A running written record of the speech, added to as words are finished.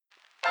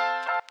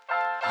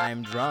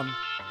I'm drum.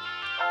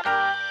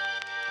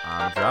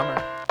 I'm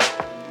drummer.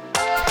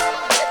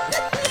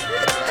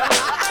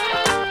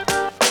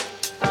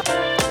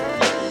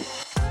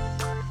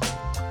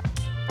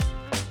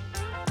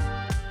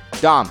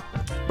 Dom,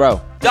 bro.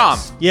 Dom.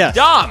 Yes.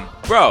 Dom,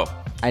 bro.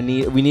 We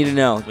need to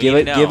know.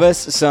 Give us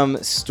some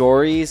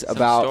stories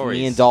about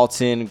me and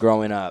Dalton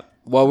growing up.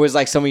 What was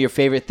like some of your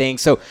favorite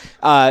things? So,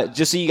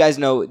 just so you guys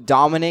know,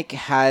 Bob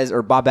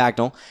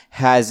Bagnall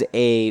has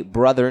a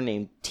brother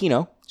named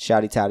Tino.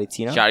 Shouty Touty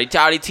Tino. Shouty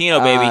Touty Tino,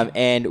 baby.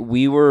 And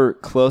we were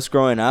close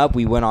growing up.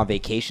 We went on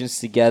vacations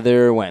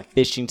together, went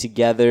fishing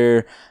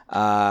together.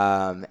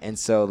 And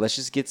so let's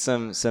just get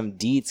some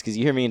deets, because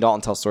you hear me and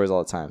Dalton tell stories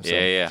all the time.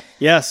 So.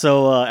 Yeah,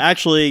 so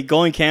actually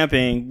going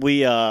camping,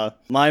 we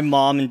my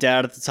mom and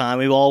dad at the time,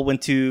 we all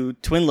went to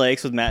Twin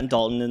Lakes with Matt and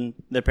Dalton and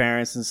their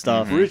parents and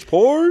stuff. Mm-hmm.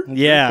 Bridgeport?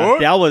 Yeah,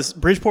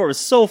 Bridgeport was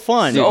so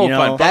fun. So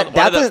fun.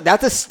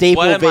 That's a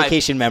staple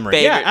vacation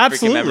memory. Yeah,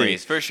 absolutely.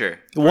 Memories, for sure.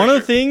 One of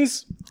the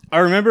things I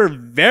remember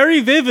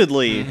very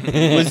vividly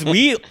was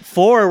we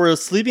four were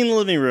sleeping in the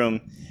living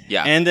room.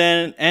 Yeah. And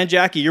then Aunt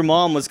Jackie, your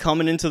mom, was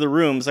coming into the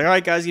room. It's like, all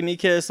right, guys, give me a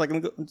kiss. Like,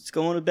 I'm just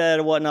going to bed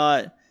and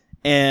whatnot.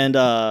 And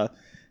right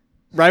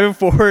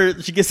before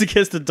she gets a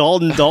kiss to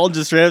Dalton, Dalton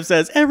just straight up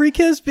says, every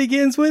kiss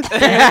begins with A.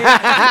 And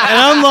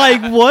I'm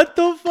like, what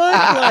the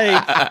fuck?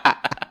 Like,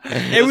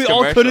 and we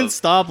all couldn't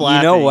stop laughing.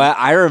 You know what?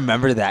 I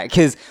remember that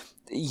because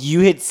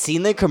you had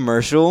seen the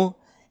commercial,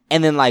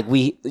 and then like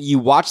you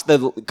watched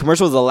the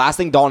commercial was the last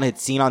thing Dalton had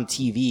seen on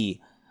TV.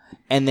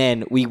 And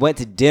then we went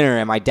to dinner,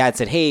 and my dad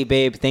said, hey,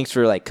 babe, thanks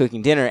for like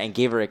cooking dinner, and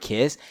gave her a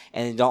kiss.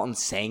 And then Dalton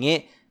sang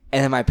it.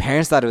 And then my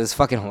parents thought it was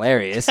fucking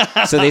hilarious.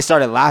 So they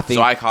started laughing.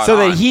 So I caught on. So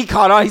then he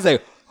caught on. He's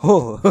like,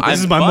 oh,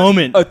 this is my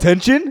moment.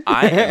 Attention.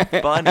 I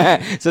am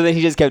funny. So then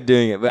he just kept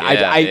doing it. But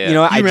Yeah. you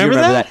know what? I do remember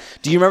remember that? that.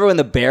 Do you remember when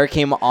the bear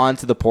came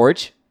onto the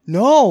porch?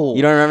 No.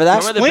 You don't remember that?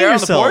 Remember the bear on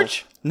the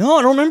porch? No,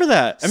 I don't remember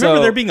that. I remember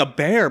So- there being a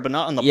bear, but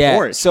not on the Yeah.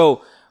 porch.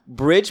 So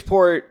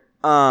Bridgeport.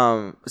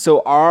 So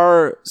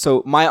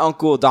my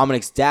uncle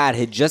Dominic's dad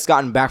had just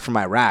gotten back from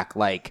Iraq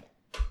like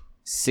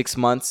 6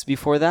 months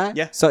before that.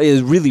 Yeah. So it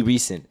was really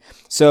recent.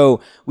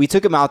 So we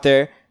took him out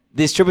there.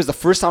 This trip was the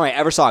first time I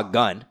ever saw a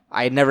gun.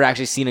 I had never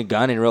actually seen a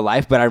gun in real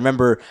life, but I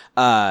remember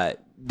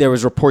there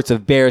was reports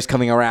of bears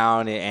coming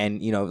around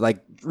and you know,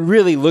 like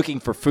really looking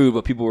for food,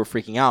 but people were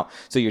freaking out.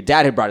 So your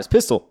dad had brought his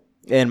pistol,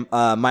 and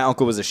my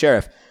uncle was a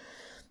sheriff.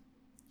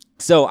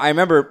 So I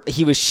remember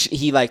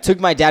he like took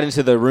my dad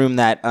into the room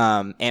that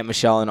Aunt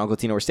Michelle and Uncle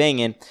Tino were staying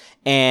in,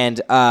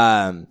 and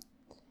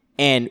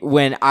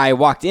when I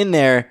walked in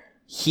there,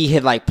 he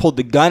had like pulled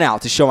the gun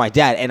out to show my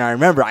dad, and I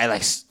remember I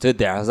like stood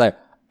there. I was like,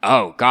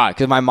 oh god,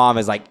 because my mom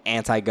is like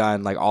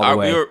anti-gun, like all the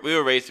way. We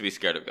were raised to be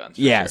scared of guns.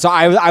 Yeah, sure. so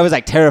I was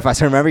like terrified.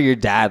 So I remember your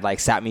dad like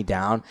sat me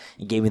down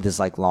and gave me this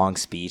like long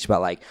speech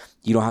about like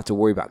you don't have to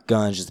worry about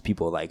guns, just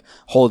people like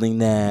holding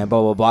them,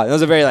 blah blah blah. It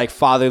was a very like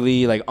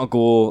fatherly, like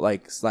uncle,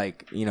 like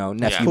you know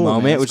nephew cool,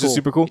 moment, man. which is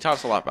super cool. He taught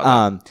us a lot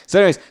about that. So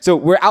anyways, so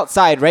we're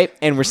outside, right,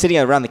 and we're sitting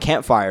around the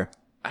campfire.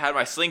 I had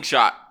my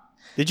slingshot.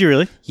 Did you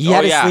really? He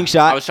had a yeah.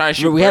 slingshot. I was trying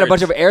to shoot We had a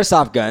bunch birds. of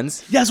airsoft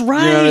guns. That's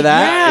right. You remember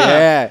that?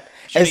 Yeah.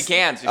 Shooting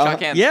cans. We shot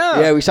cans.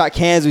 Yeah, we shot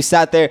cans. We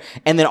sat there,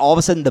 and then all of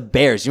a sudden, the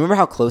bears. You remember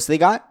how close they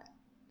got?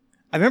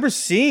 I remember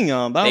seeing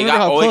them, but I They don't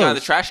remember how got close.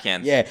 the trash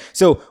cans. Yeah.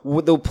 So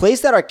the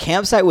place that our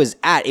campsite was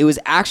at, it was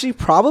actually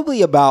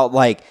probably about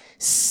like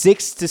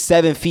 6 to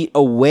 7 feet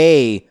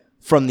away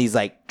from these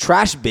like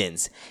trash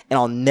bins. And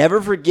I'll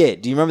never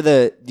forget. Do you remember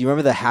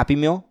the Happy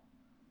Meal?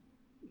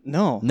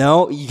 No.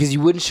 No, because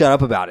you wouldn't shut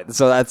up about it.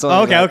 So that's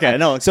all. Okay.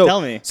 No, tell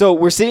me. So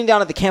we're sitting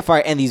down at the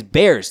campfire, and these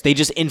bears, they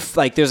just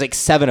like there's like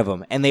 7 of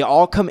them, and they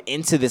all come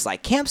into this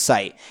like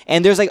campsite,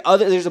 and there's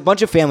a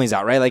bunch of families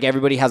out, right? Like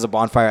everybody has a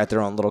bonfire at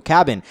their own little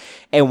cabin,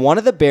 and one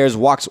of the bears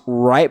walks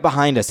right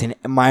behind us, and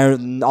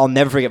I'll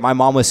never forget. My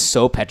mom was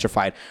so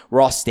petrified. We're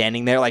all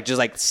standing there, like just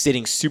like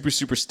sitting super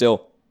super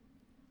still,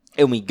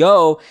 and we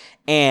go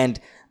and.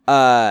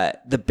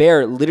 The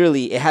bear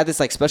literally, it had this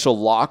like special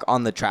lock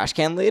on the trash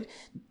can lid.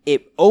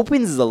 It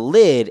opens the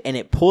lid and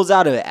it pulls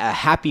out a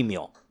Happy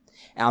Meal.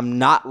 And I'm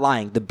not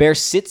lying. The bear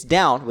sits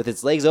down with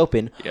its legs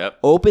open,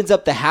 opens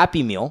up the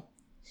Happy Meal,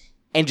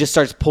 and just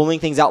starts pulling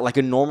things out like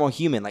a normal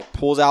human. Like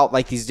pulls out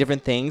like these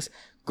different things,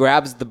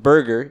 grabs the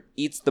burger,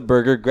 eats the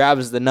burger,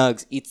 grabs the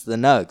nugs, eats the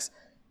nugs.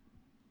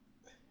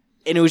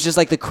 And it was just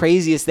like the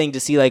craziest thing to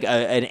see like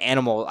an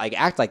animal like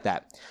act like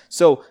that.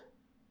 So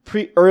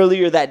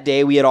earlier that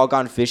day, we had all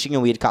gone fishing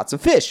and we had caught some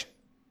fish.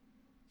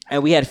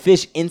 And we had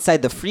fish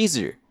inside the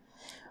freezer.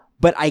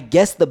 But I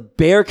guess the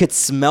bear could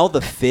smell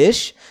the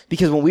fish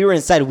because when we were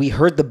inside, we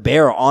heard the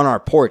bear on our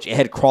porch. It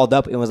had crawled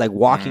up and was like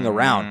walking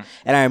around.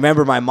 And I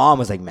remember my mom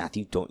was like,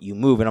 Matthew, don't you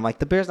move. And I'm like,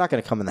 the bear's not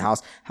going to come in the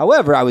house.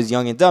 However, I was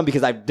young and dumb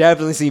because I've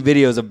definitely seen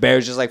videos of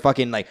bears just like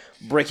fucking like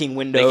breaking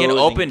windows. They can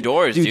open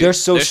doors, dude. They're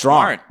so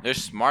strong. Smart. They're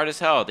smart as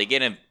hell. They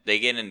get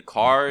in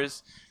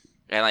cars,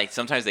 and like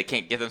sometimes they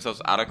can't get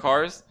themselves out of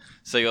cars.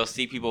 So you'll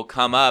see people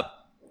come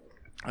up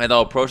and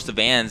they'll approach the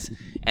vans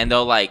and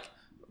they'll like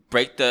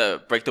break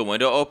the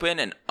window open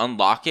and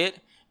unlock it,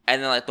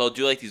 and then like they'll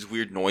do like these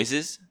weird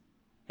noises.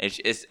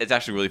 It's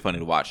actually really funny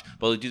to watch.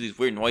 But they'll do these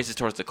weird noises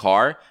towards the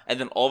car, and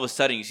then all of a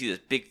sudden you see this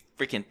big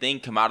freaking thing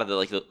come out of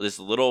this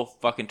little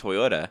fucking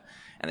Toyota,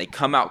 and they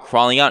come out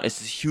crawling out. It's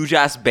this huge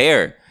ass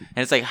bear, and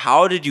it's like,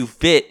 how did you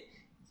fit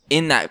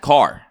in that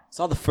car? It's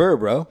all the fur,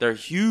 bro. They're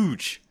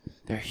huge.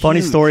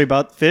 Funny story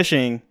about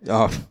fishing.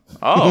 Oh,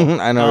 Oh,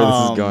 I know where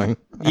this is going.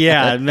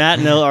 Yeah, Matt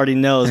already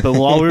knows. But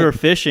while we were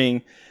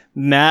fishing,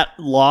 Matt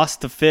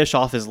lost the fish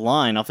off his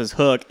line, off his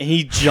hook, and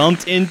he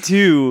jumped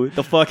into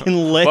the fucking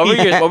lake.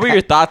 what were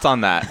your thoughts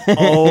on that?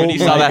 Oh, when you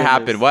saw my that goodness.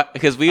 happen? What?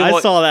 Because I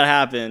saw that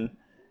happen,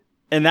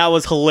 and that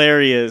was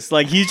hilarious.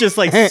 Like, he's just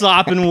like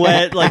sopping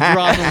wet, like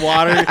dropping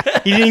water.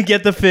 He didn't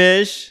get the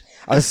fish.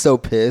 I was so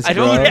pissed. I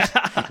bro.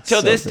 don't.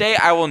 Till this day,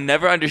 I will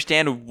never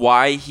understand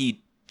why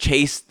he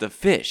chased the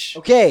fish.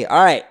 Okay,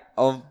 all right.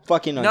 I'll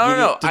fucking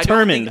No.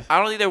 Determined. I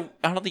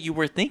don't think you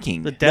were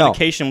thinking. The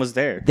dedication was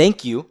there.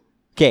 Thank you.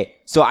 Okay,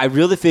 so I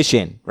reel the fish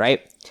in,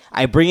 right?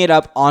 I bring it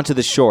up onto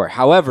the shore.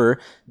 However,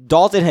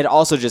 Dalton had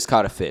also just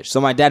caught a fish.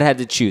 So my dad had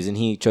to choose, and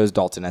he chose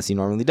Dalton, as he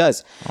normally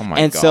does. Oh my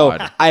and God. so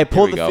I Here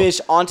pulled we the go. fish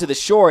onto the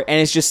shore,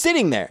 and it's just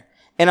sitting there.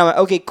 And I'm like,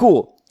 okay,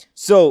 cool.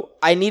 So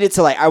I needed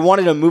to, I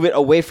wanted to move it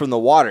away from the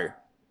water.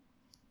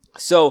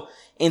 So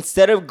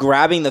instead of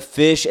grabbing the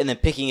fish and then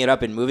picking it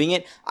up and moving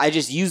it, I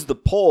just used the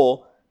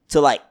pole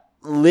to,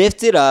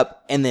 lift it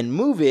up and then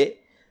move it.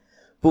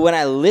 But when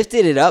I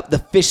lifted it up, the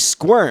fish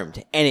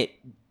squirmed and it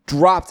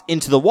dropped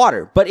into the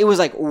water. But it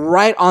was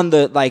right on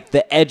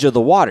the edge of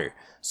the water.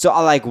 So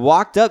I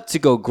walked up to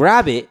go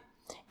grab it,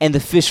 and the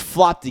fish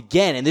flopped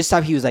again. And this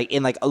time he was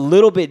in a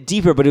little bit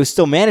deeper, but it was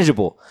still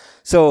manageable.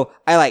 So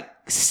I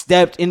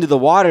stepped into the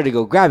water to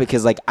go grab it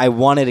because I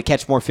wanted to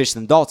catch more fish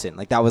than Dalton.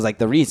 That was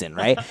the reason,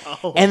 right?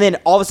 And then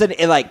all of a sudden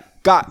it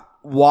got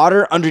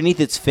water underneath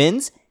its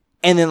fins.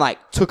 And then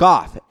took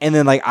off, and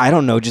then I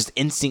don't know, just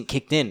instinct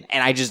kicked in,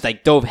 and I just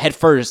dove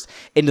headfirst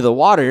into the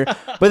water.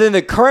 But then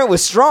the current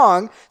was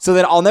strong, so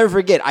then I'll never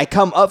forget. I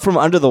come up from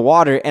under the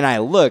water and I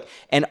look,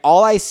 and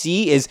all I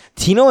see is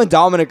Tino and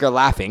Dominic are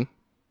laughing.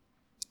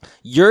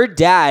 Your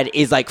dad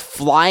is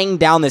flying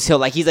down this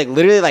hill, he's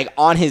literally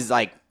on his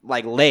legs,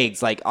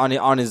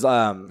 on his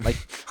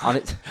on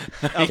it.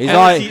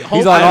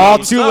 He's on all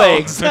two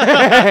legs.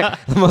 The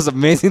most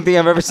amazing thing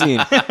I've ever seen.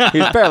 He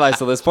was paralyzed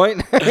till this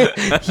point.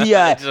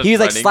 he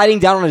was sliding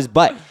down on his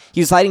butt. He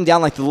was sliding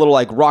down the little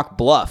rock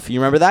bluff. You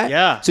remember that?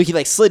 Yeah. So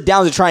he slid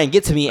down to try and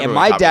get to me, and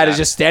my dad is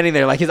just standing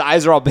there, his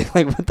eyes are all big,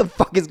 what the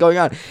fuck is going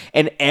on?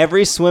 And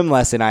every swim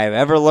lesson I have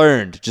ever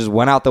learned just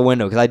went out the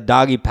window because I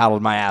doggy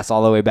paddled my ass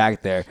all the way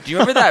back there. Do you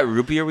remember that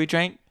root beer we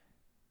drank?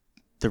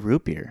 The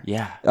root beer.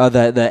 Yeah. Oh,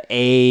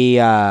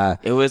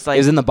 it was it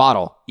was in the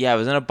bottle. Yeah, it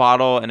was in a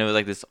bottle, and it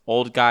was this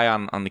old guy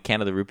on the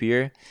can of the root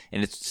beer,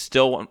 and it's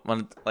still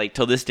one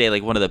till this day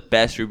one of the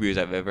best root beers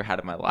I've ever had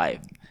in my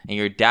life. And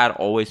your dad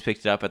always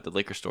picked it up at the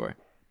liquor store.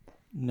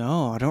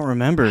 No, I don't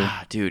remember.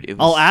 Dude, it was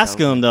I'll ask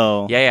him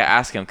though. Yeah,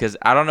 ask him because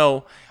I don't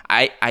know.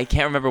 I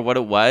can't remember what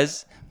it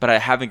was, but I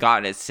haven't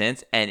gotten it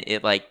since, and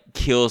it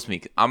kills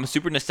me. I'm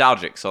super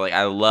nostalgic, so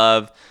I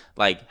love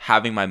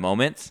having my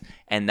moments,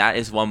 and that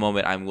is one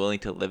moment I'm willing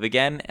to live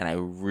again, and I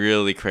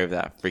really crave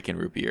that freaking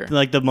root beer.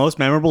 The most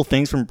memorable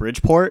things from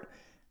Bridgeport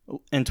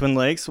and Twin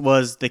Lakes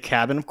was the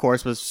cabin. Of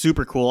course, was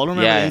super cool. I don't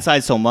remember the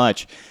inside so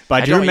much,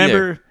 but I do don't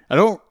remember. either.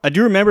 I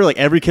do remember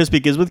Every Kiss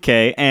Begins with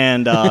K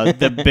and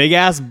the big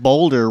ass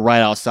boulder right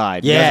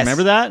outside. You guys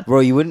remember that? Bro,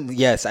 you wouldn't.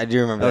 Yes, I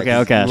do remember. Okay,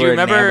 that, 'cause okay. you Do you were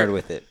remember enamored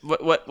with it?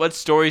 What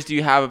stories do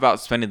you have about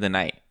spending the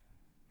night?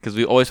 Because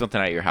we always spent the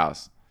night at your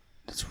house.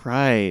 That's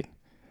right.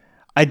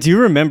 I do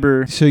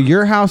remember. So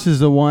your house is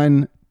the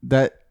one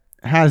that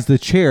has the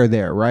chair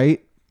there,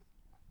 right?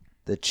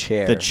 The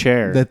chair. The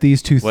chair. That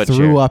these two What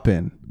threw chair? up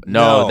in.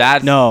 No,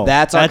 that's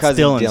That's our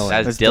cousin Dylan's. Dylan.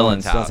 That's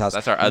Dylan's house.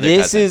 That's our other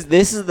cousin.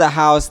 This is the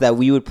house that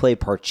we would play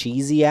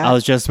Parcheesi at. I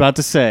was just about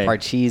to say.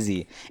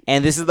 Parcheesi,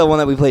 and this is the one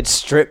that we played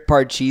strip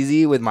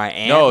Parcheesi with my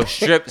aunt. No,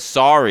 strip.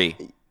 Sorry.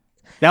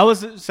 That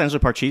was essentially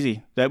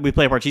Parcheesi. That we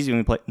played Parcheesi when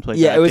we played.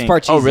 yeah, that, it was I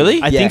think. Parcheesi. Oh,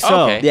 really? I Yeah. think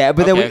so. Okay. Yeah,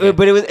 but then Okay.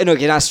 but it was no,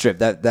 okay, not strip.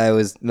 That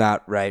was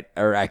not right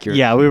or accurate.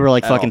 Yeah, we were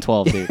at fucking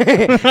all. 12, dude.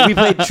 We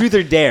played Truth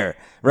or Dare,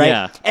 right?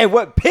 Yeah. And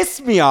what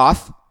pissed me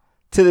off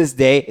to this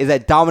day is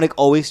that Dominic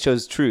always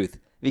chose Truth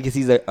because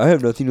he's like, I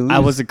have nothing to lose. I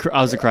was a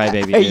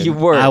crybaby. Dude. You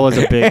were. I was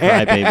a big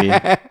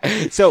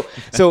crybaby. so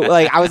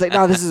I was like,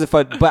 no, this is a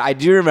fun. But I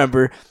do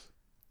remember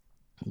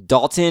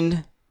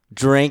Dalton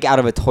drank out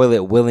of a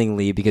toilet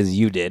willingly because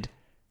you did.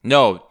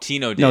 No,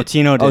 Tino did. No,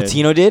 Tino did. Oh,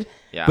 Tino did.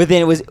 Yeah. But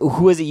then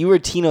who was it? You or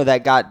Tino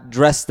that got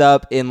dressed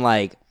up in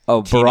a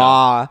Tino.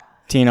 bra.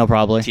 Tino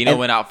probably. Tino And-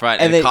 went out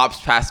front, and and the they-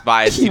 cops passed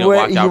by as He Tino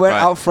went walked out front.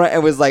 out front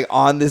and was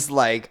on this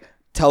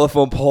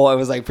telephone pole and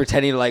was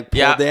pretending to pole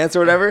Yeah. dance or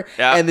whatever.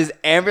 Yeah. And this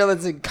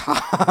ambulance and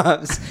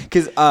cops,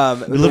 because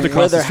We lived where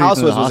across the their street house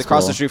from the was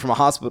across the hospital. street from a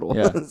hospital.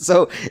 Yeah.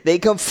 So they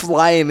come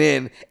flying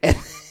in and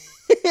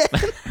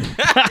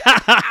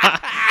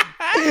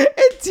And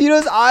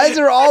Tito's eyes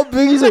are all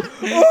big. He's like,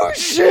 oh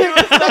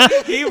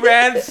shit. He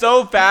ran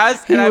so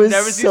fast, and He I've was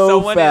never seen so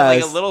someone in like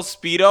a fast. little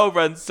Speedo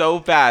run so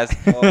fast.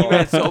 He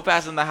ran so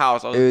fast in the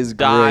house. I was, It was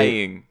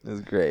dying. Great. It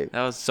was great.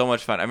 That was so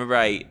much fun. I remember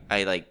I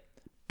like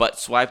butt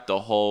swiped the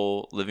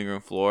whole living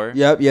room floor.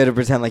 Yep, you had to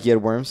pretend like you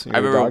had worms. I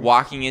remember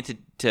walking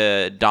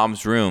into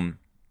Dom's room,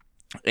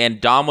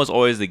 and Dom was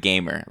always the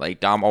gamer. Like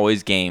Dom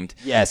always gamed.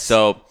 Yes.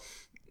 So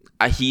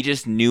he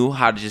just knew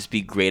how to just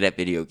be great at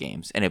video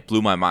games, and it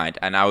blew my mind.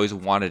 And I always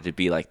wanted to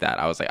be like that.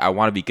 I was like, I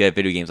want to be good at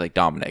video games like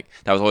Dominic.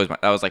 That was always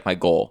that was like my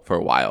goal for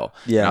a while.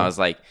 Yeah. And I was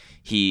like,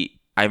 I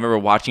remember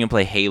watching him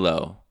play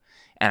Halo,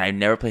 and I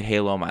never played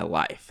Halo in my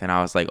life. And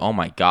I was like, oh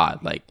my god,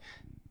 like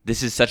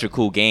this is such a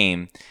cool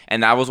game.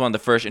 And that was one of the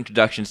first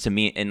introductions to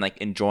me in like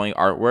enjoying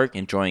artwork,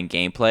 enjoying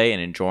gameplay,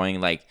 and enjoying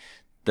like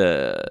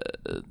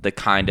the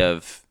kind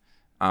of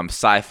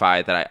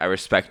sci-fi that I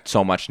respect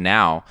so much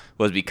now,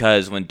 was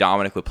because when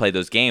Dominic would play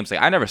those games,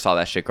 like I never saw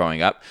that shit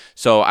growing up.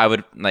 So I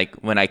would like,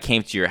 when I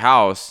came to your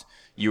house,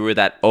 you were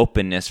that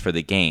openness for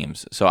the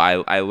games. So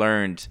I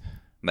learned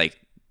like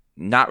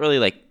not really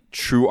like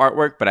true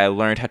artwork, but I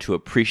learned how to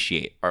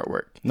appreciate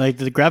artwork. Like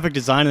the graphic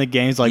design of the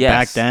games, like Yes.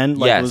 back then,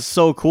 like it was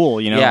so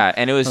cool, you know? Yeah,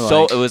 and it was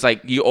Like- it was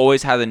like you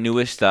always had the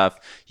newest stuff.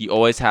 You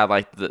always had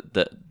like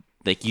the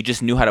like you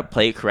just knew how to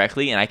play it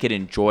correctly, and I could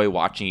enjoy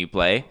watching you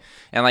play.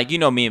 And like, you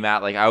know me and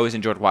Matt, like I always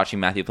enjoyed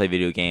watching Matthew play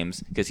video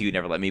games because he would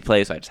never let me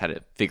play, so I just had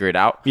to figure it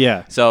out.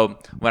 Yeah. So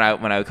when I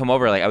would come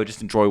over, like I would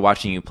just enjoy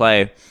watching you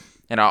play,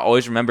 and I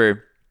always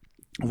remember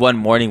one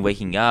morning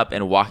waking up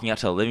and walking out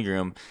to the living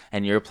room,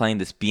 and you're playing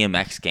this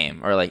BMX game,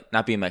 or like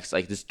not BMX,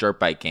 like this dirt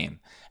bike game,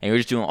 and you're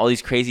just doing all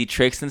these crazy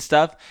tricks and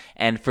stuff.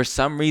 And for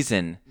some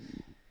reason,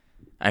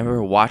 I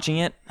remember watching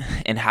it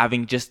and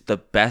having just the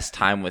best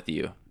time with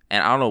you.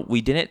 And I don't know,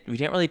 we didn't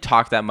really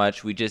talk that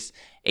much. We just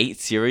ate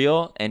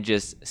cereal and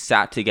just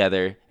sat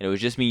together, and it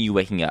was just me and you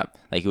waking up.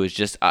 Like it was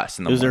just us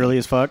in the It was morning. early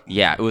as fuck.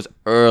 Yeah, it was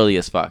early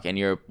as fuck. And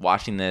you're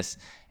watching this,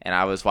 and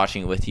I was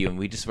watching it with you, and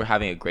we just were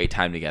having a great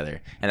time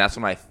together. And that's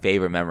one of my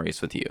favorite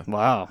memories with you.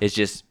 Wow. It's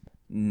just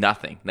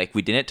nothing. Like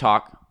we didn't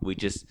talk. We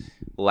just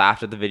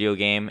laughed at the video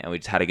game, and we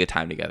just had a good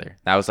time together.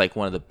 That was like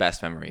one of the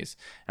best memories.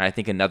 And I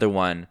think another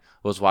one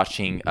was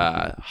watching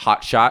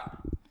Hot Shot.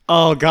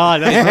 Oh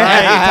god, that's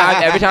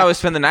right. Every time I would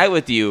spend the night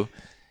with you,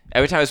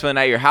 every time I would spend the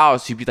night at your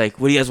house, you'd be like,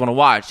 what do you guys want to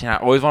watch? And I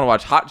always want to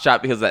watch Hot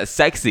Shot because of that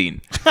sex scene.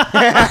 And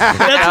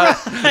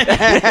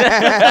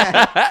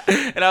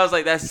I was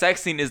like, that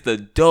sex scene is the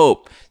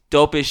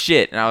dopest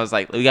shit. And I was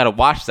like, we got to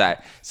watch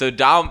that. So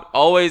Dom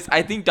always,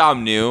 I think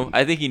Dom knew.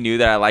 I think he knew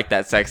that I liked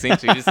that sex scene.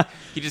 So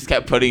he just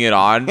kept putting it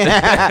on.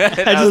 I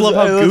just love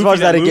how Let's goofy watch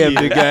that again,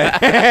 movie big is.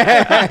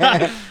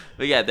 guy.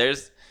 But yeah,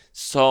 there's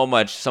so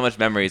much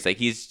memories. Like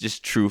he's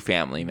just true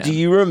family, man. Do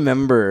you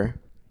remember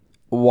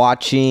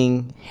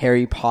watching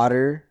Harry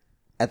Potter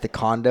at the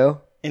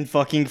condo? In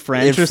fucking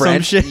French In or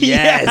French? some shit.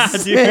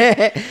 Yes.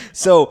 Yeah, dude.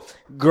 So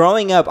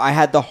growing up, I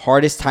had the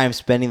hardest time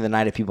spending the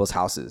night at people's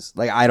houses.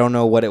 Like I don't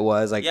know what it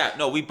was. Like Yeah,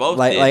 no, we both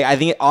like did. like I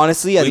think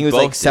honestly, I We think it was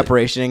both like did.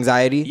 separation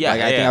anxiety. Yeah, like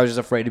yeah, I think yeah. I was just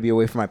afraid to be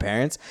away from my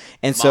parents.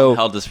 And Mom so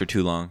held us for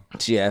too long.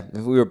 yeah,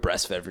 we were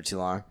breastfed for too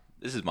long.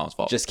 This is Mom's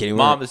fault. Just kidding,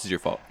 Mom, we're- this is your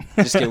fault.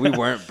 Just kidding. We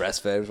weren't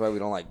breastfed. That's why we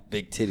don't like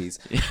big titties.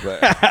 But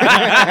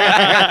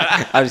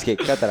I'm just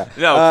kidding. Cut that out.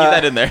 No, keep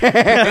that in there.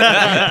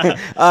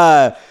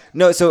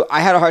 No, so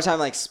I had a hard time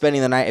like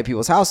spending the night at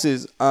people's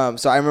houses.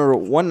 So I remember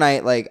one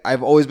night, like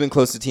I've always been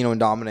close to Tino and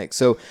Dominic.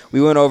 So we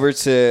went over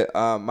to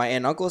my aunt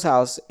and uncle's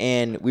house,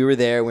 and we were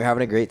there. And we were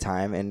having a great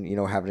time, and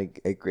having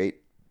a great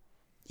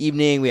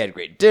evening. We had a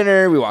great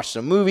dinner. We watched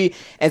a movie,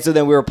 and so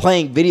then we were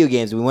playing video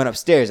games. And we went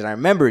upstairs, and I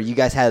remember you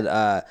guys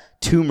had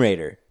Tomb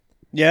Raider.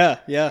 Yeah,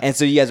 yeah. And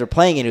so you guys were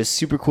playing, and it was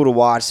super cool to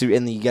watch. And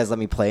then you guys let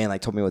me play and like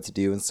told me what to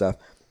do and stuff.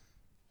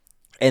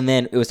 And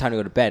then it was time to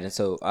go to bed. And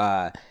so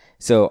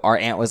our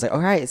aunt was like, "All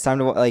right, it's time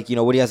to like,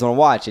 what do you guys want to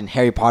watch?" And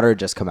Harry Potter had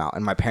just come out,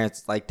 and my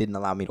parents like didn't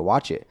allow me to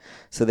watch it.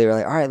 So they were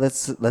like, "All right,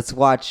 let's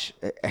watch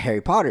Harry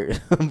Potter."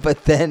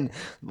 But then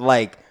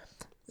like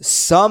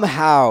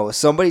somehow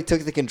somebody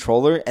took the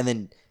controller and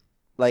then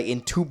like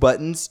in 2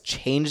 buttons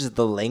changed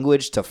the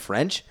language to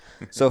French.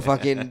 So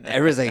fucking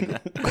everyone's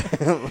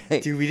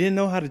like Dude, we didn't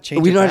know how to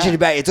change we it know how to back. change it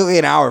back. It took like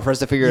an hour for us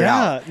to figure it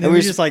Yeah, out. and we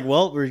were just like,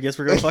 well, we guess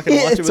we're gonna fucking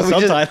watch it with So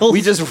subtitles.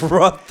 we just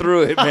rubbed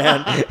through it,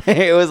 man.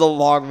 It was a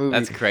long movie.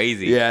 That's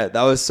crazy. Yeah,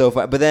 that was so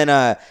fun. But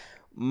then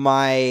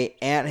my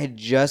aunt had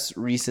just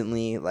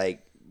recently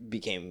like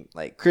became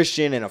like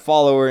Christian and a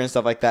follower and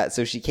stuff like that.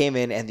 So she came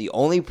in, and the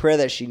only prayer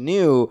that she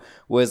knew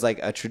was like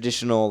a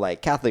traditional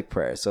like Catholic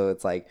prayer. So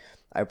it's like,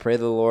 I pray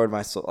the Lord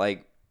my soul,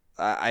 like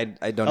I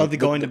don't Oh, know, the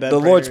going to bed the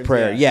Lord's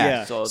prayers, prayer.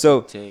 yeah, Yeah. yeah.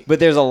 So but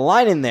there's a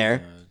line in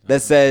there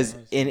that says,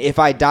 "And if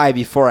I die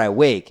before I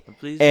wake,"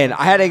 and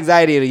I had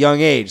anxiety at a young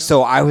age,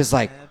 so I was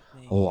like,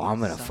 "Oh, I'm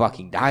gonna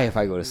fucking die if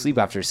I go to sleep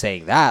after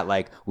saying that."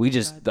 Like we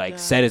just like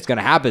said it's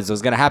gonna happen, so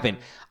it's gonna happen.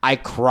 I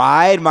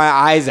cried my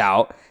eyes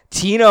out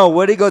Tino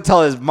wouldn't go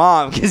tell his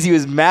mom because he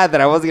was mad that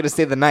I wasn't gonna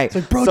stay the night.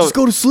 like, bro, just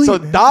go to sleep, So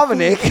man.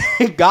 Dominic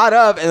got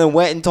up and then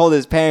went and told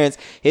his parents.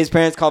 His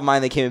parents called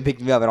mine. They came and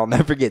picked me up, and I'll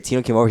never forget.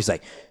 Tino came over. He's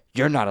like,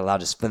 "You're not allowed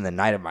to spend the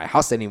night at my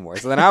house anymore."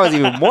 So then I was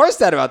even more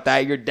sad about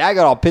that. Your dad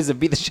got all pissed and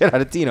beat the shit out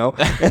of Tino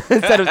and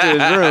sent him to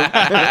his room.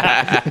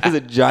 It was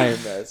a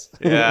giant mess.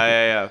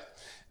 Yeah.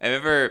 I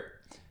remember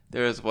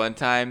there was one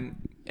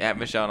time Aunt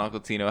Michelle and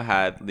Uncle Tino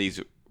had these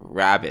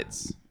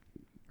rabbits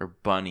or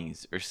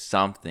bunnies or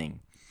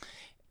something.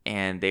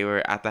 And they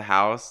were at the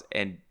house,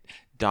 and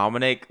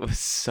Dominic was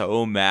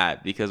so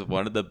mad because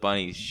one of the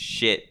bunnies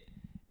shit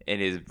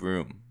in his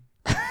room.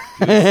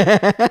 I'm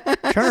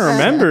trying to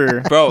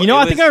remember. Bro, you know,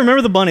 it I think was- I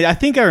remember the bunny. I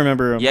think I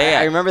remember him. Yeah.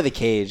 I remember the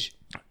cage.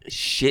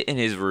 Shit in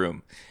his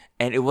room.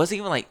 And it wasn't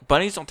even like,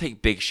 bunnies don't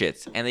take big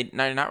shits, and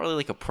they're not really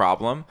like a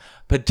problem.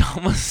 But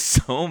Dom was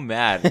so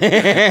mad.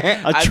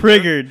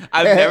 Triggered.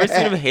 I've never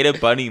seen him hate a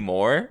bunny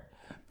more.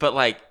 But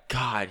like,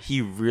 God,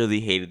 he really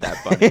hated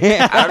that bunny.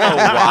 I don't know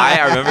why.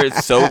 I remember it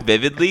so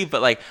vividly.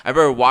 But like, I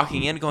remember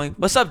walking in going,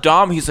 "What's up,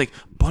 Dom?" He's like,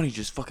 "Bunny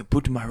just fucking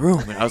pooped in my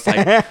room." And I was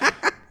like,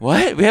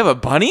 "What? We have a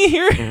bunny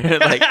here?"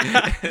 Like,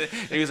 and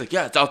he was like,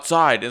 "Yeah, it's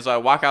outside." And so I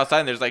walk outside,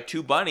 and there's like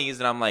 2 bunnies,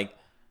 and I'm like,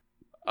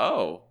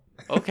 "Oh,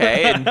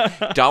 okay." And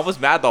Dom was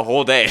mad the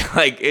whole day.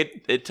 Like,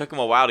 it took him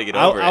a while to get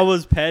over it. I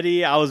was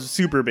petty. I was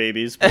super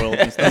baby, spoiled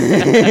and stuff.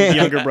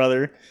 Younger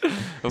brother.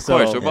 Of So-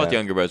 course, we're both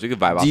younger brothers. We could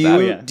vibe off Do that.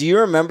 you yeah. do you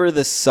remember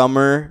the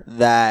summer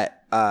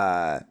that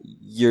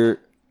your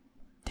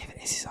David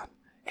AC's on?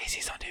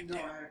 AC's on, Dave.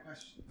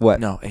 What?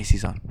 No,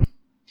 AC's on.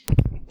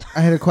 I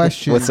had a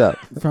question. What's up?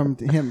 From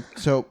him.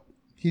 So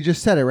he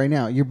just said it right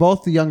now. You're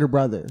both the younger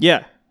brother.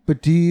 Yeah.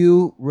 But do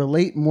you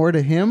relate more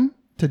to him,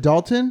 to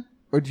Dalton,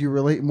 or do you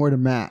relate more to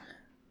Matt?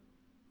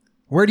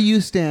 Where do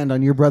you stand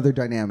on your brother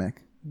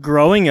dynamic?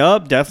 Growing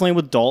up, definitely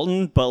with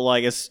Dalton, but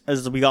like as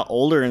we got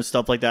older and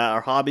stuff like that,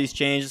 our hobbies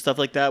changed and stuff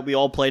like that. We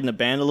all played in a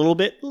band a little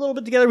bit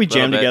together. We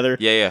jammed together.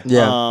 Yeah.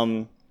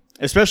 Yeah.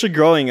 Especially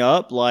growing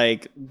up,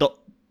 like the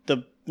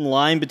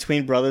line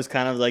between brothers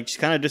kind of like just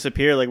kind of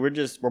disappeared. Like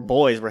we're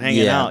boys, we're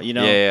hanging Yeah. out, you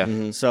know.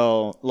 Yeah.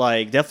 So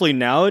like definitely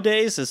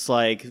nowadays it's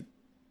like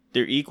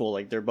they're equal.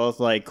 Like they're both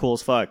like cool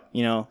as fuck,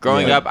 you know.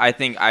 Growing up, I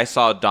think I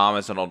saw Dom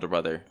as an older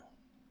brother.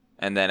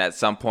 And then at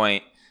some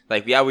point,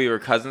 like, yeah, we were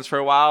cousins for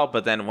a while,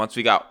 but then once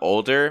we got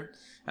older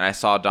and I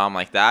saw Dom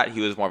like that, he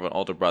was more of an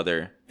older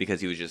brother because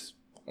he was just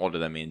older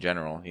than me in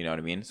general. You know what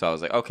I mean? So I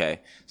was like,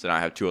 okay. So now I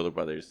have 2 older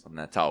brothers, and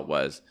that's how it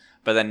was.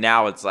 But then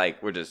now it's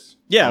like we're just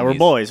Yeah, we're homies.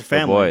 boys, we're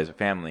family. We're boys, we're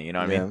family. You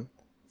know what I mean?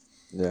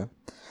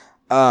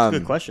 Yeah.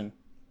 Good question.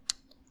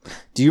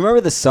 Do you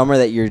remember the summer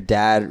that your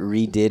dad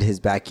redid his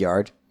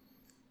backyard?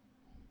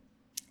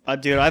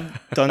 Dude, I've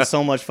done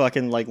so much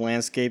fucking like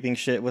landscaping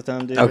shit with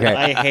them, dude. Okay.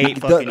 I hate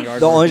fucking yard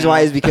The work only reason now. why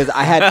is because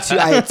I had two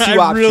I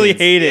options. really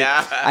hate it.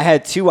 Yeah. I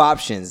had 2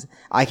 options.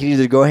 I could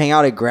either go hang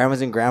out at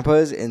grandma's and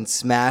grandpa's and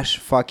smash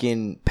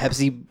fucking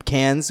Pepsi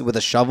cans with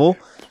a shovel.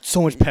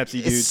 So much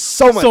Pepsi, dude. It's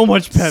so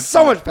much Pepsi.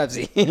 So much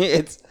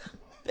Pepsi.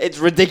 It's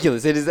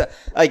ridiculous. It is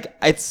like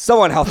it's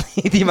so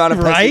unhealthy the amount of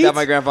Pepsi Right? that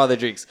my grandfather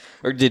drinks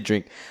or did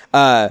drink.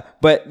 But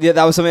yeah,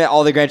 that was something that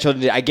all the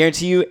grandchildren did. I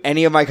guarantee you,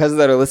 any of my cousins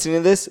that are listening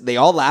to this, they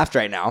all laughed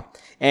right now,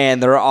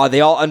 and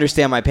they all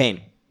understand my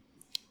pain.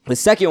 The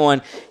second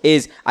one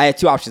is I had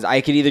 2 options.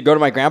 I could either go to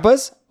my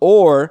grandpa's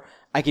or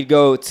I could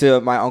go to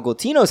my uncle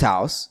Tino's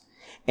house,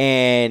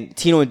 and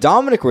Tino and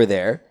Dominic were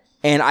there.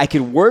 And I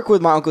could work with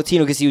my Uncle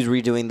Tino because he was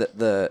redoing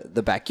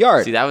the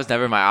backyard. See, that was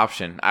never my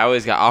option. I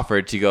always got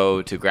offered to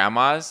go to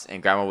grandma's,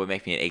 and grandma would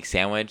make me an egg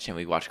sandwich, and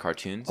we'd watch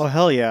cartoons. Oh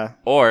hell yeah.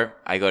 Or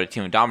I go to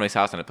Tino and Dominic's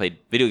house, and I played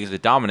video games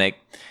with Dominic,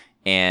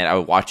 and I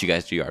would watch you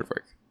guys do yard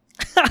work.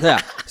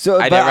 Yeah. So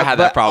I never had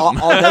that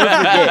problem. I'll never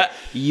forget.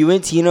 You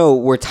and Tino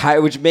were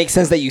tired, which makes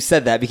sense that you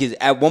said that because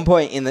at one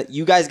point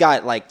you guys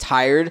got like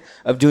tired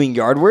of doing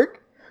yard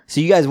work,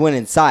 so you guys went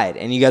inside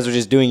and you guys were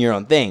just doing your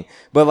own thing.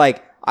 But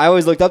like I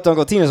always looked up to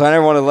Uncle Tino, so I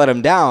never wanted to let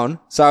him down.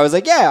 So I was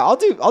like, yeah, I'll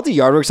do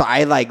yard work. So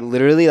I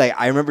literally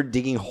I remember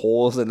digging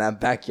holes in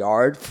that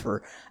backyard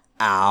for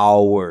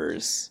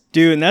hours.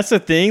 Dude, and that's the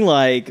thing,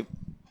 like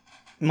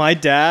my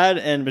dad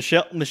and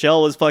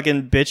Michelle was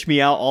fucking bitch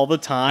me out all the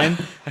time.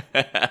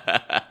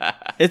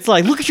 It's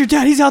like, look at your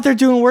dad, he's out there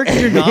doing work and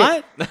you're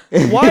not?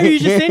 Why are you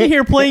just in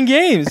here playing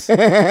games?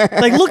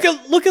 Like look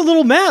at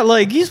little Matt,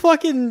 like he's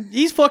fucking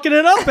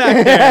it up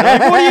back there.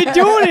 Like, what are you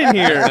doing in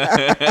here?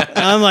 And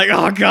I'm like,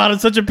 oh god, I'm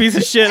such a piece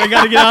of shit. I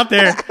gotta get out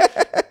there.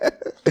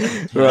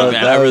 Bro, Man,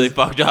 that I was- really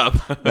fucked up.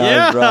 that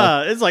was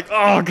rough. Yeah. It's like,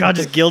 oh god,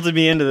 just guilted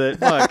me into it.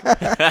 Fuck.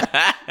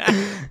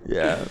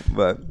 Yeah,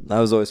 but that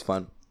was always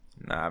fun.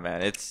 Nah,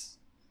 man, it's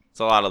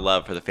a lot of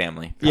love for the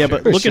family. Yeah,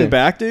 but For looking sure.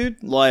 back,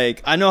 dude,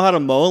 like I know how to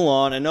mow a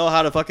lawn. I know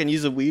how to fucking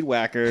use a weed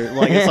whacker.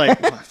 Like it's like,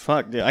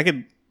 fuck, dude, I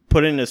could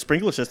put in a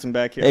sprinkler system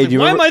back here. Hey, Like, do you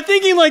why remember- am I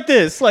thinking like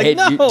this? Like, Hey,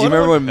 no. do you I don't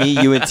remember want- when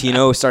you and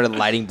Tino started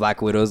lighting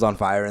Black Widows on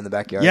fire in the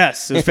backyard?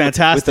 Yes, it was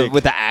fantastic.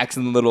 with the axe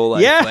and the little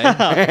Yeah.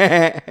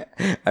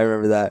 flame. I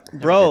remember that.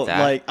 Bro, did that.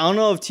 like I don't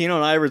know if Tino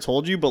and I ever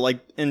told you, but like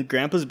in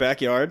Grandpa's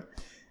backyard,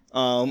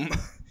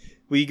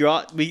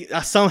 we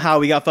somehow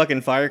we got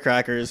fucking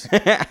firecrackers.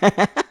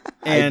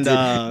 And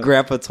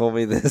Grandpa told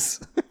me this.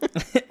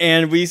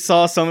 and we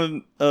saw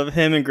some of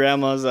him and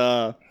Grandma's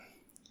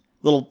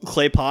little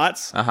clay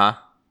pots. Uh-huh.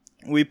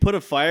 We put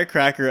a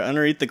firecracker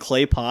underneath the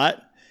clay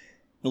pot,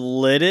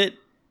 lit it,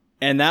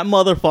 and that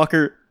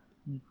motherfucker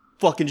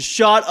fucking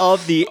shot up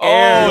the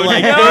air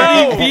like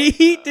no! 30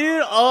 feet,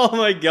 dude. Oh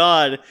my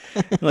god.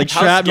 Like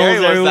How shrapnels scary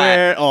was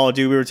everywhere. that? Oh,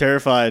 dude, we were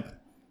terrified.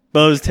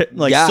 But it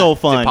was Yeah. so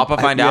fun. Did Papa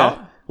find Yeah.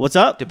 out? What's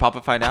up? Did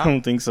Papa find I out?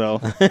 don't think so.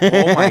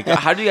 Oh my god!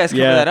 How do you guys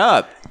cover Yeah. that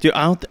up? Dude,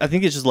 I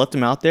think it just left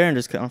him out there and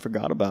just kind of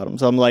forgot about him.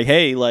 So I'm like,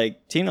 hey,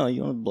 like, Tino,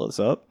 you want to blow this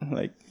up?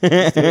 Like,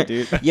 let's do it,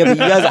 dude. Yeah, but you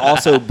guys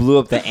also blew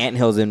up the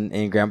anthills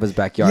in Grandpa's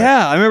backyard.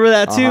 Yeah, I remember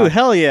that too. Uh-huh.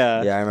 Hell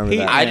yeah. Yeah, I remember Hate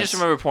that. I ants. just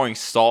remember pouring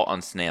salt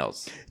on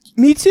snails.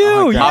 Me too.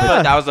 Oh, yeah.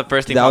 Papa, that was the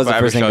first thing That Papa was the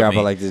ever first thing showed Grandpa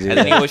me. liked to do, And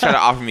then he yeah. always tried to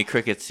offer me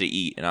crickets to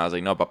eat, and I was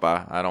like, "No,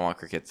 Papa, I don't want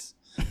crickets."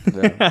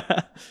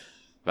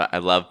 But I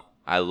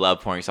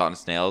love pouring salt on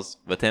snails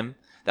with him.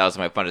 That was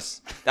my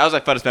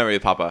funnest memory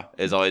with Papa.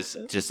 Is always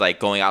just like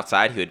going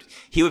outside.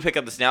 He would pick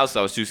up the snails, so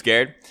I was too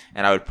scared,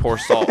 and I would pour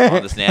salt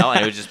on the snail,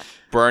 and it would just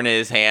burn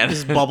his hand.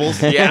 Just bubbles.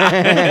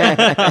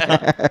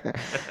 Yeah.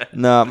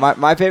 No,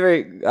 my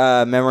favorite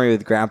memory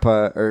with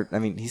Grandpa, or I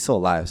mean, he's still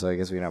alive, so I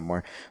guess we can have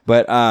more.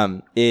 But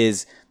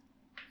is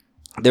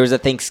there was a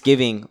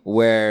Thanksgiving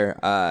where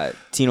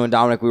Tino and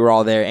Dominic, we were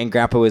all there, and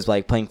Grandpa was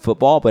like playing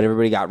football, but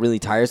everybody got really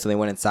tired, so they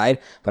went inside.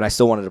 But I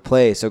still wanted to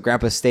play, so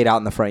Grandpa stayed out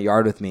in the front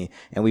yard with me,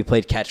 and we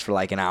played catch for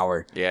like an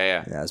hour. Yeah.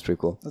 Yeah, that's pretty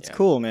cool. That's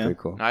cool, man. Pretty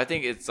cool. No, I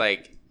think it's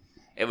like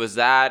it was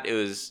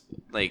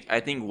like I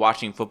think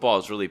watching football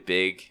is really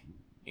big,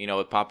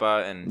 with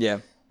Papa, and Yeah.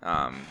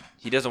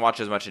 he doesn't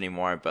watch as much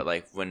anymore, but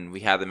like when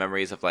we had the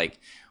memories of like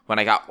when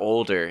I got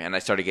older and I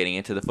started getting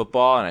into the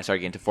football and I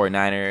started getting to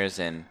 49ers,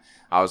 and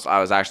I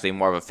was actually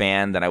more of a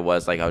fan than I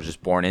was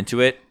just born into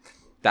it.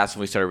 That's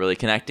when we started really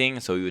connecting.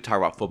 So we would talk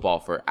about football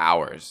for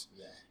hours,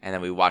 and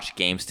then we watched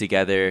games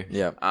together.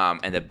 Yeah.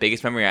 And the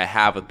biggest memory I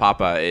have with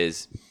Papa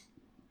is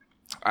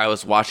I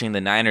was watching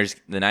the Niners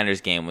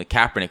game when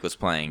Kaepernick was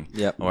playing.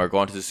 Yep. And we were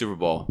going to the Super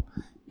Bowl,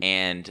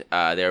 and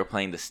they were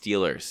playing the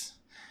Steelers,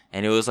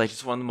 and it was like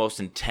just one of the most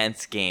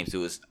intense games. It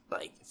was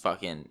like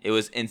it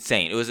was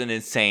insane. It was an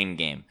insane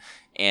game,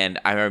 and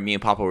I remember me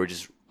and Papa were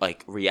just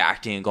like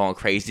reacting and going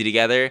crazy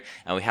together,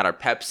 and we had our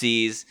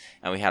Pepsis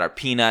and we had our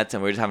peanuts,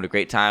 and we were just having a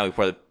great time. We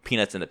poured the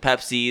peanuts in the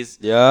Pepsis.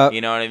 Yep. You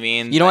know what I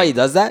mean? You know why he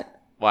does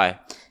that? Why?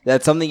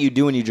 That's something you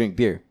do when you drink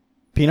beer.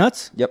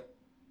 Peanuts? Yep.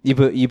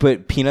 You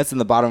put peanuts in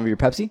the bottom of your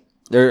Pepsi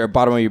or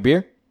bottom of your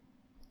beer,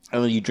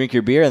 and then you drink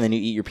your beer and then you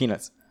eat your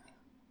peanuts.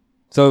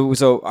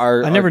 So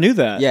I never knew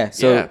that. Yeah.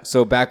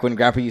 So back when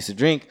Grandpa used to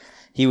drink,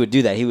 he would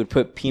do that. He would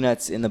put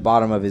peanuts in the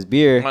bottom of his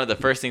beer, One of the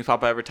first things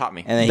Papa ever taught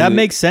me. and then That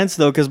makes sense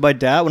though, because my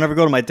dad, whenever I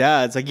go to my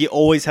dad's, like he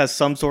always has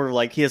some sort of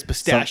like he has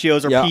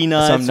pistachios or yeah,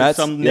 peanuts some or nuts,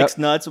 some yep. mixed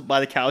nuts by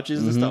the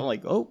couches and stuff. I'm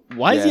like, oh,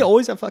 why does he Yeah.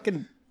 always have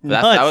fucking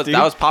nuts?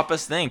 That was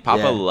Papa's thing.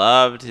 Papa Yeah.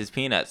 loved his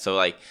peanuts. So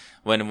like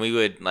when we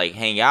would like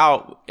hang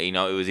out, it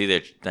was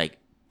either like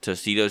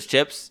Tostitos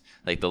chips,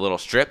 like the little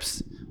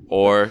strips,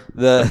 or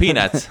the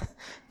peanuts.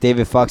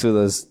 David fucks with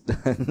those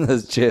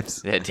those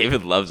chips. Yeah,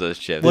 David loves those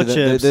chips. What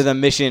They're chips? the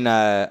Mission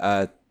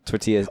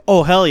tortillas.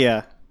 Oh hell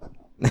yeah,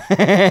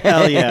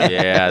 hell yeah.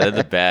 Yeah, they're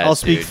the best. I'll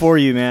speak dude. for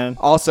you, man.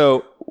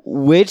 Also,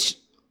 which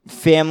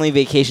family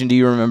vacation do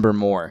you remember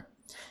more,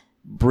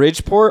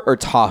 Bridgeport or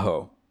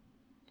Tahoe?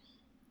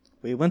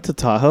 We went to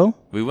Tahoe.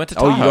 We went to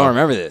Tahoe. Oh, you don't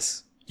remember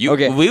this?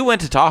 Okay. We went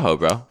to Tahoe,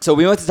 bro. So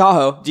we went to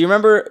Tahoe. Do you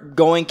remember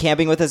going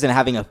camping with us and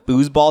having a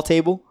foosball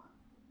table?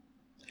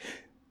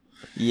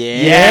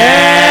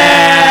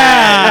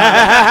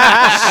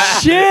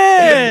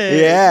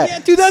 Shit. Yeah.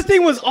 Dude, that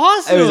thing was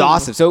awesome. It was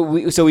awesome.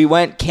 So we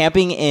went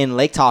camping in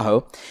Lake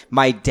Tahoe.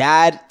 My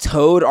dad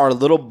towed our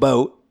little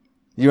boat.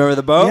 You remember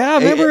the boat? Yeah, I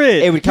remember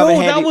it. It would come in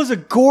Yo, handy. that was a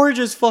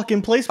gorgeous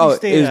fucking place we Oh,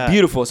 stayed it was at.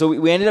 beautiful. So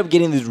we ended up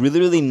getting this really,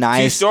 really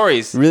nice. 2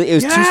 stories. Really, it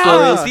was 2 Yeah.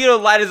 stories. Tito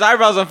light his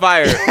eyebrows on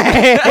fire.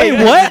 Wait,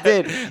 what?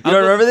 You don't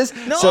remember this?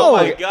 No. So, Oh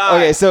my God.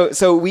 Okay,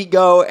 so we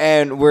go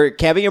and we're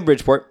camping in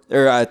Bridgeport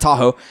or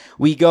Tahoe.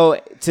 We go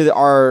to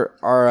our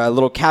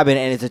little cabin,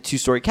 and it's a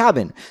 2-story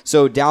cabin.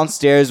 So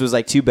downstairs was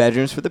like 2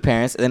 bedrooms for the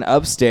parents, and then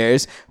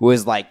upstairs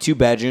was like 2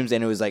 bedrooms,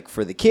 and it was like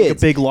for the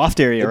kids. A big loft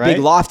area, right? Big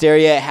loft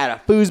area. It had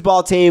a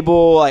foosball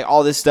table, like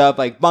all this stuff,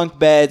 like bunk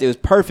beds. It was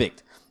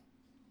perfect.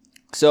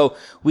 So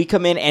we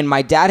come in, and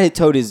my dad had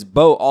towed his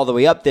boat all the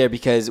way up there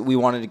because we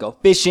wanted to go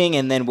fishing.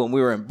 And then when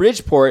we were in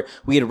Bridgeport,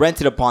 we had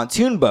rented a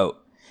pontoon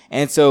boat.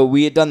 And so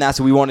we had done that,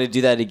 so we wanted to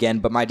do that again.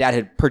 But my dad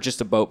had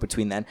purchased a boat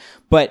between then.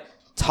 But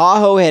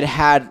Tahoe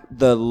had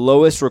the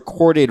lowest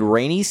recorded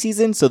rainy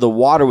season, so the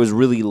water was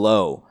really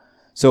low.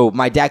 So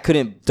my dad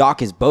couldn't dock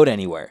his boat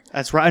anywhere.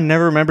 That's right. I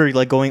never remember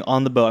like going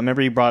on the boat. I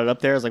remember he brought it up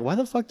there. I was like, why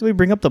the fuck did we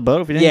bring up the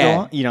boat if we didn't Yeah.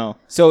 go on? You know.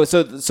 So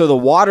the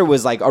water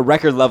was like a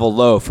record level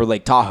low for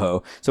Lake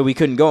Tahoe, so we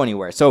couldn't go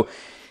anywhere. So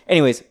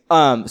anyways,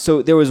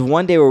 so there was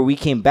one day where we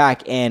came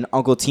back and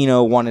Uncle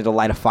Tino wanted to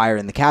light a fire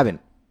in the cabin.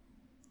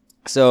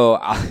 So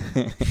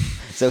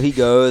so he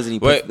goes and he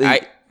Wait,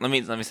 puts, let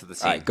me set the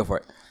scene. all right, go for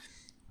it.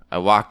 I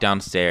walk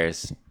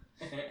downstairs,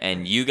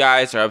 and you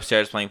guys are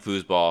upstairs playing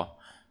foosball.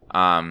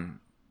 And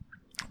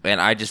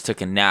I just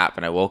took a nap,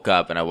 and I woke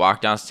up, and I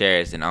walked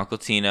downstairs, and Uncle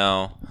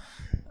Tino,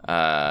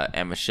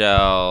 and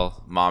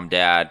Michelle, Mom,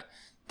 Dad,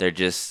 they're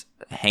just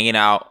hanging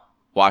out,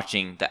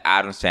 watching The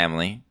Addams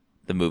Family,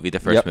 the movie, the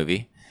first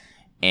movie,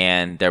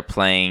 and they're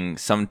playing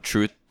some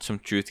truth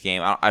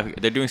game.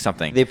 They're doing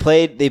something. They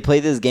played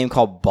this game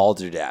called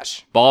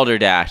Balderdash.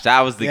 Balderdash,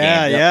 that was the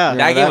game. Yeah.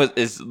 That game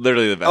is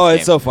literally the best. Oh, it's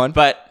game. so fun.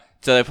 But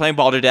so they're playing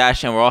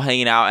Balderdash, and we're all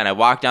hanging out, and I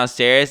walk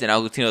downstairs, and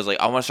Uncle Tino was like,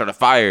 I want to start a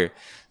fire.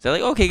 So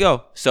they're like, okay,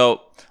 go.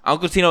 So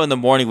Uncle Tino in the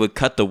morning would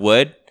cut the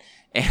wood,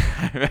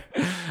 and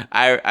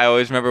I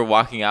always remember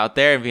walking out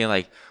there and being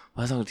like,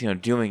 what's Uncle Tino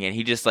doing? And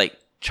he just like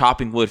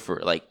chopping wood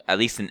for like at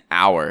least an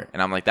hour,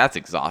 and I'm like, that's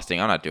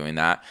exhausting. I'm not doing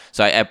that.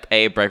 So I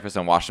ate breakfast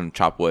and watched him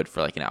chop wood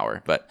for like an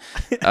hour. But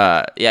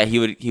yeah,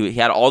 he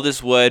had all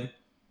this wood.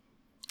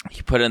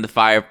 He put it in the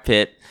fire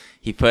pit.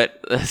 He put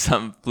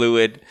some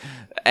fluid,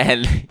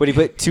 but he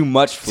put too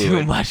much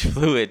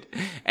fluid.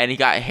 And he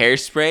got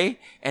hairspray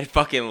and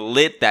fucking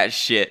lit that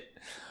shit,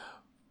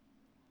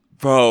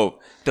 bro.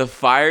 The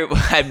fire,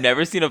 I've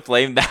never seen a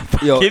flame that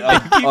fucking big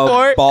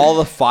before. A ball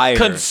of fire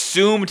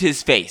consumed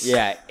his face.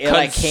 Yeah, it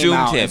like came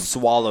out and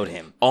swallowed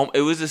him.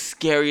 It was the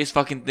scariest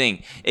fucking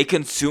thing. It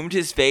consumed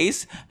his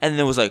face, and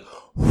then it was like,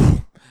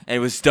 and it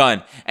was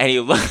done. And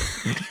he looks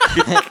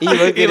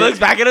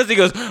back at us. And he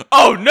goes,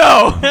 "Oh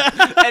no!"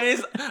 And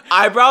his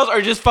eyebrows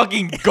are just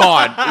fucking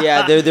gone.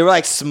 Yeah, they were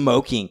like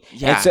smoking.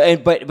 Yeah.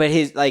 But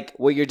his like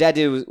what your dad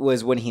did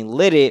was when he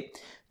lit it,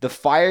 the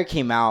fire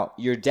came out.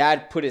 Your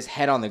dad put his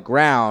head on the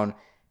ground.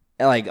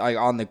 Like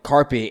on the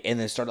carpet, and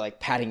then started like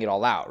patting it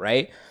all out,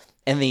 right?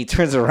 And then he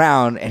turns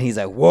around and he's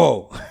like,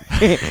 "Whoa!"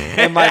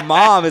 And my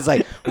mom is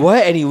like,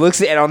 "What?" And he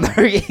looks at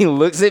he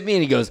looks at me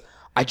and he goes,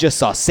 "I just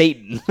saw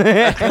Satan."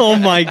 Oh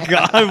my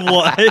god!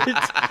 What?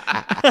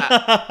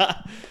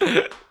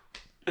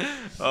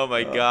 Oh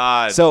my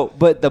god! So,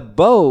 but the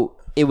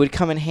boat, it would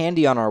come in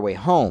handy on our way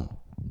home.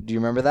 Do you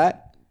remember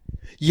that?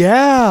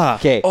 Yeah.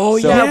 Okay. Oh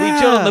so, yeah, we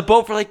chilled on the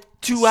boat for like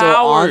 2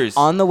 hours.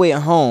 On the way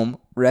home,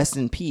 rest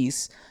in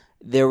peace.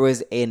 There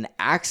was an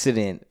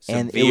accident,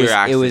 and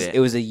it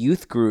was a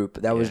youth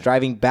group that was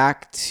driving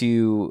back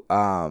to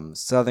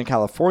Southern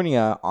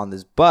California on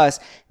this bus,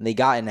 and they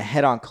got in a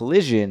head-on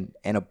collision,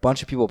 and a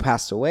bunch of people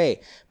passed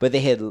away. But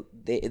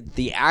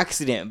the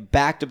accident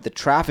backed up the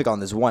traffic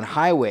on this one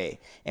highway,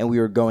 and we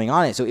were going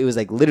on it. So it was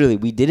like literally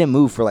we didn't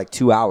move for like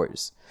 2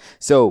 hours.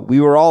 So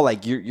we were all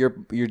like, your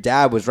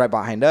dad was right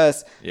behind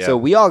us. Yeah. So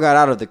we all got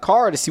out of the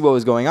car to see what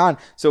was going on.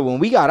 So when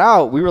we got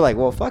out, we were like,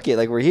 well, fuck it.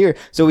 Like, we're here.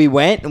 So we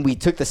went and we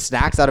took the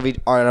snacks out of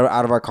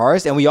our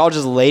cars, and we all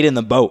just laid in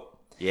the boat.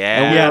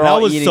 Yeah.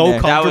 That was so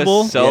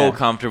comfortable. That was so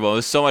comfortable. It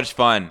was so much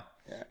fun.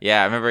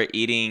 Yeah. I remember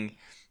eating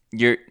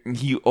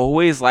you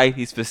always like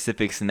these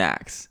specific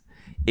snacks.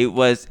 It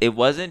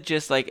wasn't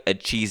just like a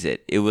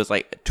Cheez-It. It was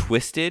like a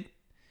Twisted.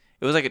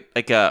 It was like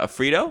a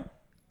Frito.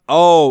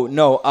 Oh,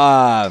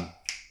 no.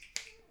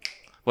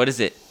 What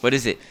is it?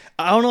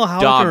 I don't know how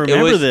I can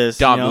remember this.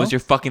 Dom, it was your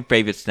fucking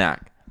favorite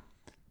snack.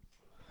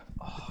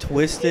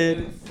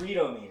 Twisted.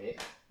 Frito made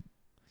it.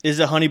 Is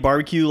it honey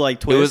barbecue like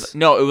Twist? It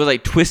was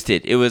like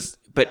Twisted. It was,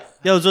 but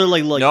yeah, those are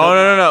like no.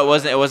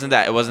 It wasn't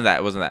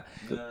that.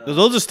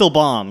 Those are still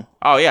bomb.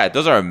 Oh yeah,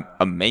 those are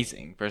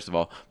amazing. First of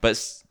all,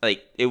 but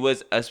like it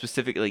was a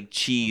specific like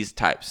cheese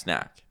type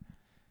snack.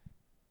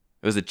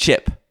 It was a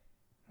chip.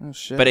 Oh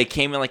shit! But it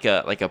came in like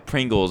a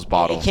Pringles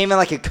bottle. It came in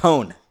like a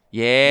cone.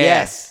 Yeah.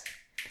 Yes.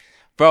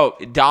 Bro,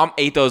 Dom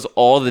ate those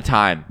all the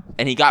time,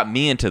 and he got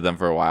me into them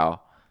for a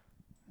while.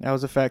 I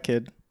was a fat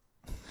kid.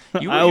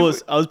 I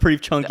was pretty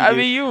chunky. I dude.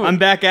 mean, I'm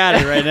back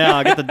at it right now.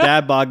 I got the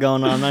dad bod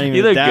going on. I'm not even.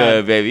 You look dad.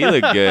 good, baby. You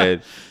look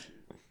good.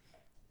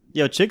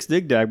 Yo, chicks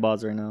dig dad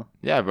bods right now.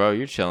 Yeah, bro,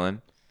 you're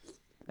chilling,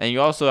 and you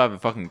also have a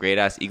fucking great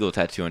ass eagle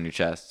tattoo on your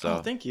chest.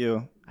 So thank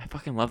you. I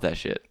fucking love that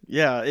shit.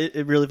 Yeah,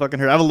 it really fucking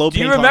hurt. I have a low. Do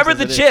you remember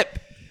the chip?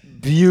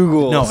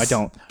 Bugles. No, I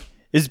don't.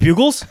 Is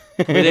Bugles?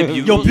 Were they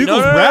Bugles? Yo,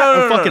 Bugles No.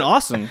 are fucking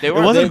awesome. They It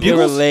weren't. wasn't They were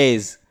Bugles.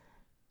 Lay's.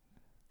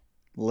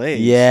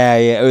 Lay's. Yeah.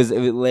 It was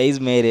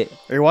Lay's made it.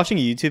 Are you watching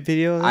a YouTube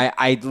video? Of that?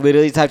 I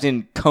literally typed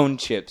in cone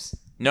chips.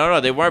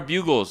 No, they weren't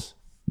Bugles.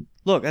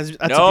 Look, that's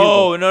a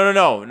No.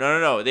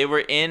 Bugle. They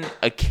were in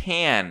a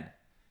can.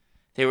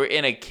 They were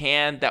in a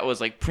can that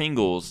was like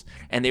Pringles,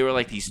 and they were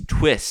like these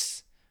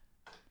twists,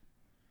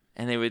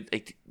 and they were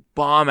like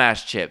bomb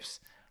ass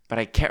chips. But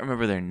I can't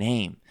remember their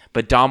name.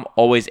 But Dom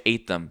always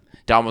ate them.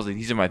 Dom was like,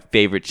 "These are my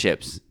favorite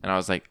chips," and I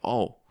was like,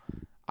 "Oh,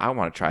 I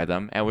want to try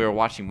them." And we were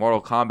watching Mortal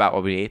Kombat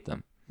while we ate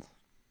them.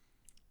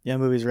 Yeah,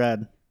 movie's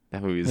rad.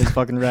 That movie It's is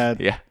fucking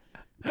rad. yeah.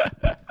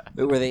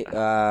 Wait, were they?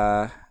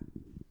 And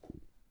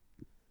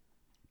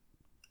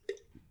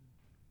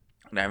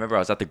I remember I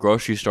was at the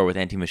grocery store with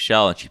Auntie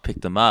Michelle, and she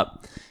picked them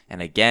up.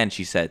 And again,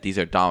 she said, "These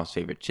are Dom's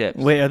favorite chips."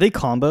 Wait, are they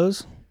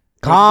combos?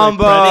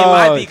 Combo. They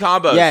might be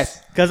combos.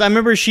 Yes. Because I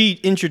remember she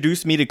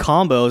introduced me to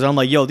combos. And I'm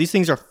like, yo, these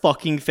things are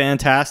fucking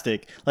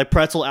fantastic. Like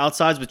pretzel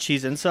outsides with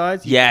cheese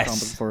insides. You've had Yes.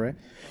 combos before, right?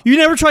 You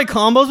never tried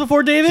combos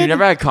before, David? You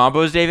never had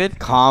combos, David?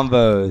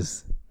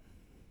 Combos.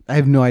 I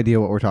have no idea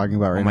what we're talking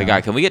about right now. Oh my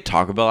god, can we get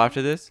Taco Bell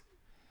after this?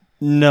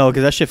 No,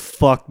 because that shit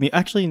fucked me.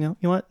 Actually, no. You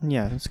know what?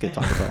 Yeah, let's get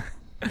Taco Bell.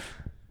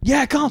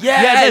 Yeah,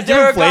 Yeah, they they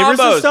were different flavors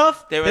combos. and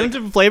stuff. They They were have like-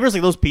 different flavors,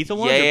 like those pizza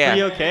ones. Yeah, are yeah.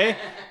 pretty okay.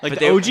 Like But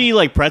the they- OG,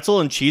 like pretzel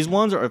and cheese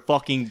ones are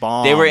fucking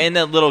bomb. They were in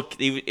that little.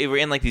 They were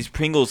in like these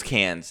Pringles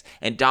cans,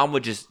 and Dom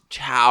would just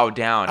chow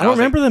down. I don't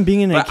remember them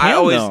being in a But can I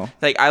always though.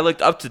 like I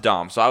looked up to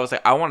Dom, so I was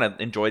like, I want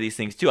to enjoy these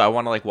things too. I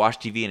want to like watch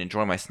TV and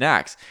enjoy my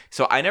snacks.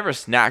 So I never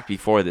snacked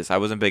before this. I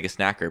wasn't big a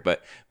snacker,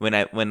 but when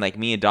like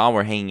me and Dom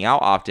were hanging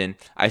out often,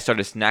 I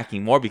started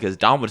snacking more because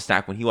Dom would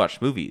snack when he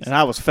watched movies. And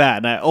I was fat,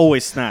 and I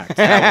always snacked.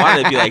 And I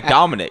wanted to be like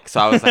Dominic, so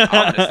I was like,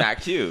 I'm gonna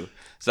snack too.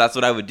 So that's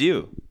what I would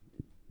do.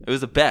 It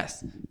was the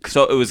best.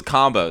 So it was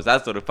combos.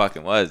 That's what it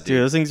fucking was, Dude,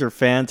 dude. those things are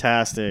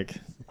fantastic.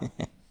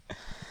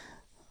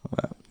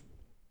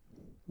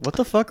 What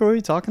the fuck are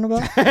we talking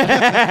about?